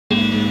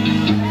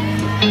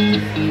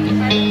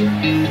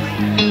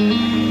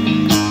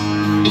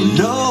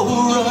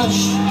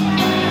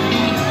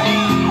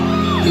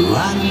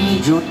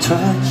need your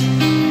touch.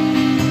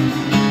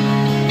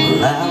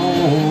 Well,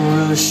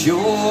 I'll rush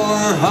your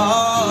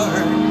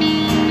heart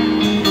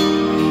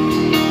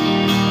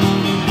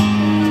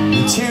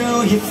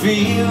until you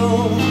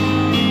feel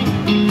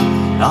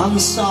on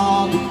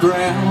solid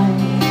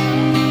ground,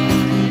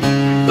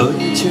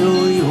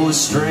 until your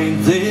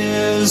strength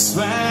is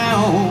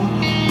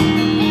found.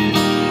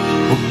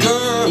 Well,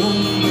 girl,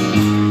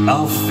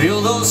 I'll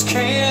fill those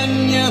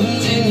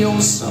canyons in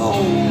your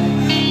soul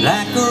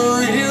like a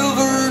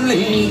river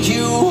lead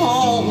you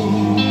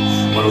home.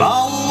 Well,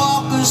 I'll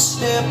walk a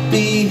step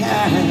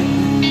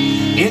behind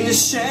in the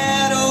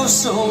shadows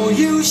so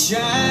you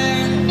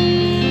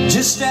shine.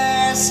 Just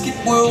ask, it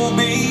will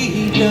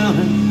be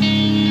done,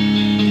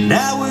 and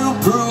I will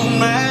prove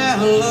my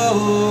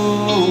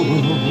love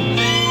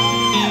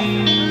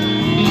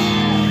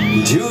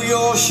till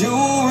you're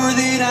sure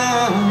that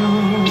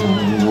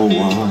I'm the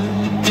one.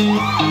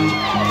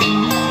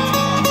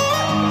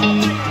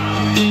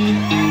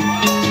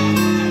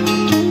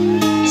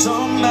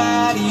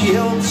 Somebody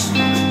else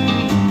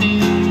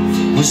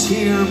was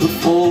here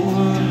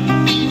before,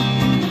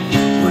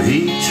 but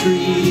he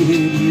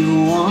treated you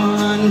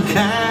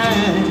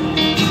unkind.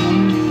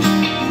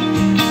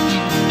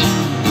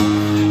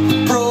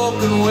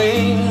 Broken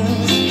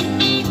wings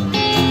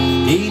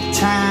need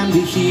time to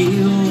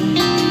heal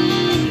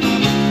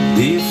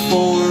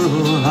before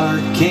a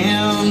heart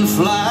can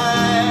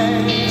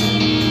fly.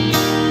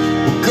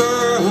 Well,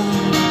 girl,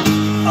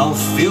 I'll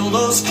fill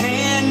those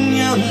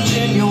canyons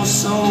in your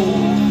soul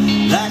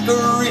like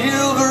a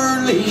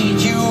river lead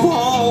you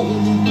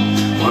home.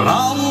 Well,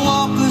 I'll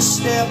walk a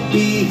step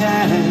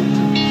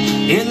behind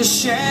in the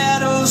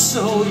shadows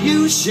so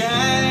you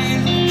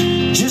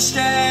shine. Just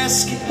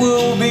ask, it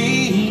will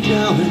be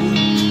done,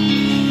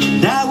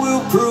 and I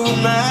will prove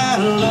my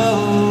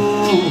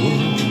love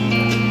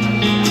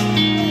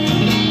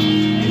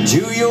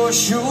till you're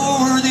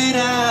sure that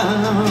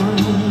I'm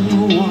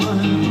the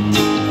one.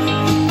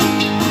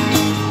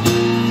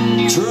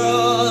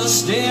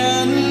 Trust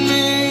in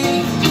me,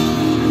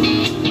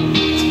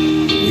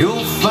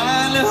 you'll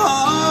find a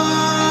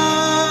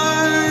heart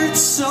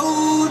so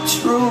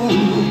true.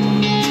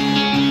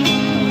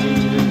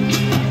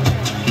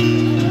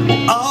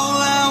 Well, all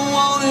I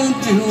wanna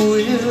do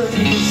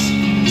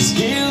is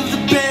give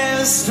the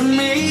best of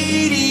me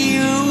to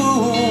you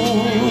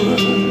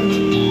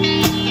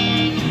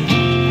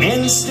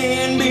and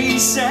stand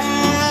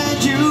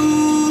beside you.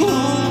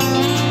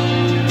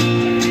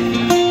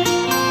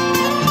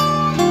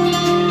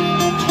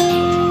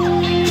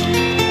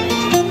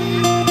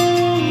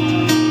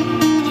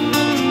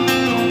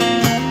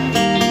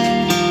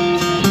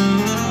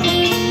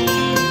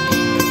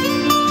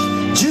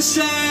 Just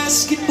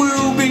ask, it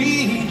will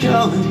be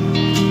done,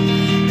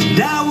 and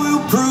I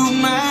will prove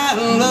my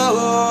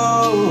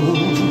love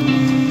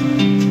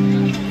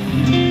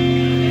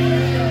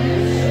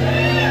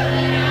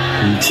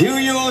until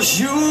you're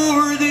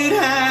sure that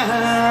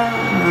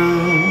I'm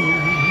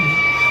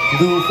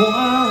the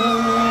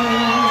one.